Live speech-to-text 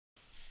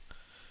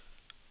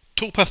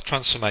Toolpath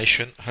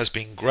transformation has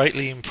been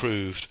greatly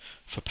improved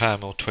for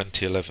PowerMILL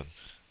 2011.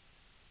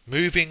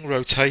 Moving,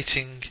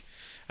 rotating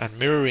and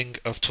mirroring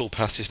of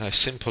toolpaths is now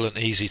simple and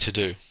easy to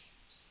do.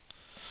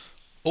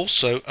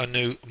 Also, a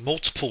new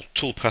multiple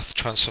toolpath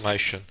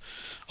transformation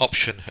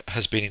option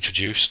has been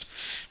introduced,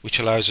 which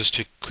allows us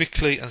to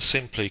quickly and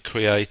simply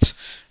create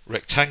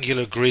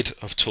rectangular grid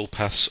of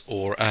toolpaths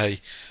or a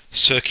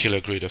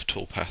circular grid of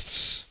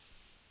toolpaths.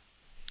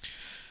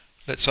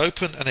 Let's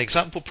open an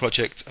example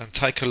project and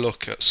take a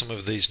look at some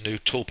of these new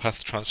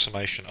toolpath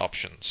transformation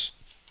options.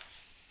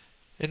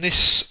 In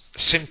this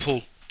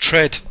simple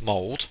tread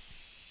mold,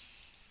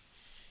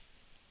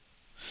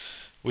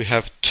 we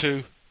have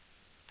two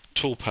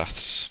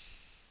toolpaths,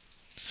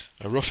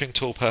 a roughing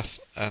toolpath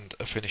and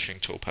a finishing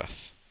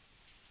toolpath.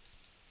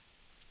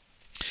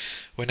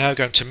 We're now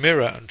going to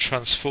mirror and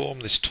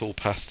transform this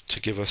toolpath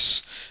to give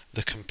us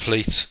the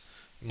complete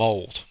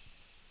mold.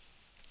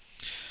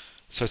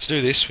 So to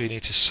do this, we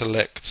need to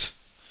select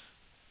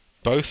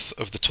both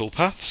of the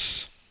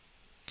toolpaths,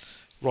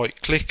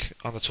 right click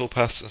on the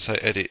toolpaths and say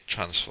Edit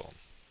Transform.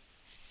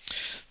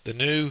 The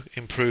new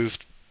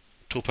improved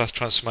toolpath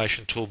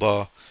transformation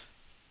toolbar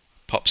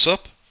pops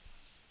up,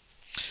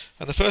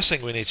 and the first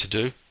thing we need to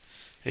do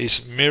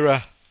is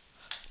mirror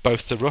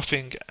both the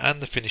roughing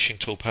and the finishing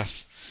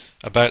toolpath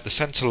about the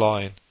center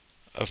line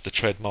of the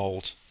tread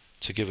mold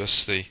to give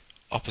us the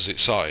opposite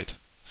side.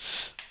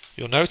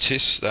 You'll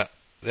notice that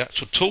the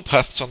actual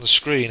toolpaths on the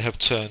screen have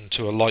turned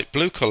to a light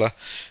blue colour.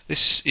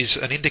 This is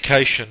an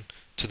indication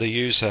to the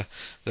user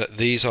that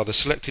these are the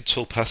selected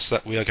toolpaths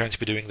that we are going to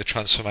be doing the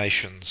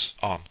transformations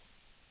on.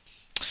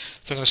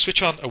 So I'm going to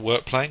switch on a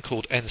work plane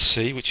called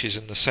NC, which is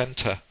in the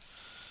centre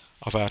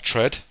of our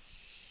tread.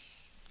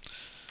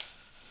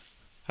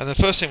 And the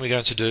first thing we're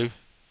going to do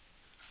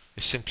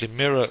is simply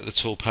mirror the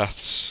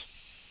toolpaths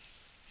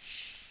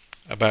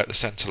about the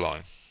centre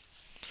line.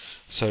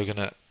 So we're going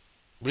to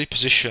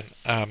reposition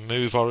our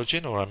move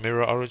origin or our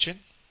mirror origin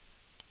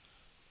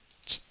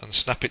and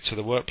snap it to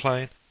the work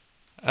plane,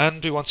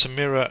 and we want to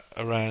mirror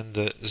around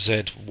the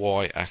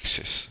ZY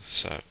axis,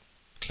 so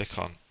click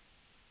on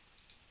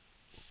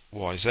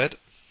YZ.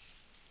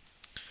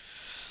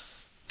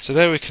 So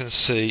there we can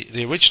see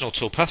the original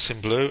toolpaths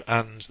in blue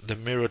and the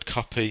mirrored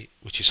copy,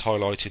 which is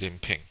highlighted in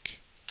pink.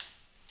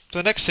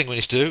 The next thing we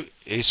need to do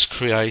is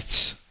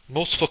create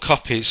multiple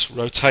copies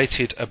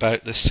rotated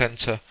about the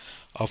centre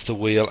of the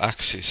wheel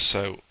axis.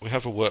 So we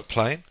have a work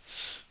plane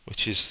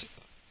which is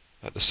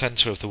at the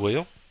centre of the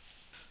wheel.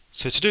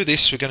 So to do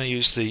this, we're going to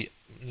use the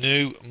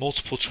new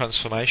multiple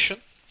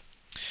transformation,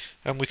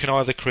 and we can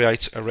either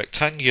create a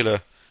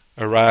rectangular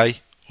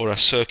array or a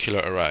circular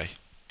array.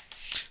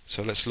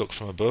 So let's look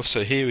from above.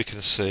 So here we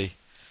can see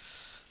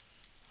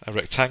a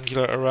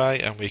rectangular array,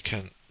 and we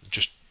can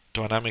just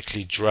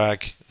dynamically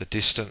drag the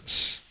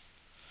distance,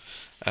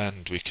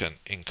 and we can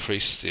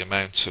increase the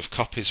amount of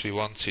copies we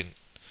want in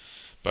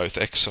both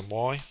X and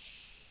Y.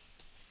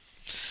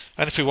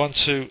 And if we want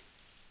to,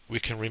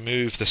 we can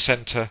remove the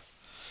center,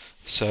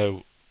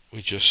 so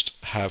we just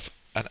have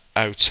an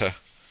outer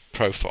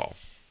profile.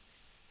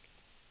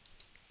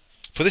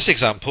 For this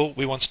example,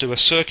 we want to do a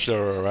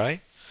circular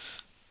array,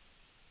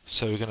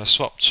 so we're going to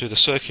swap to the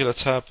circular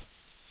tab,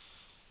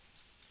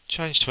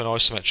 change to an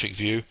isometric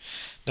view.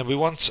 Now we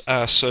want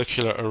our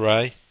circular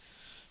array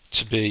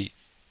to be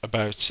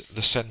about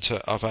the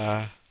center of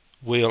our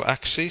wheel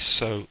axis,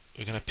 so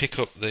we're going to pick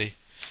up the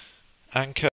anchor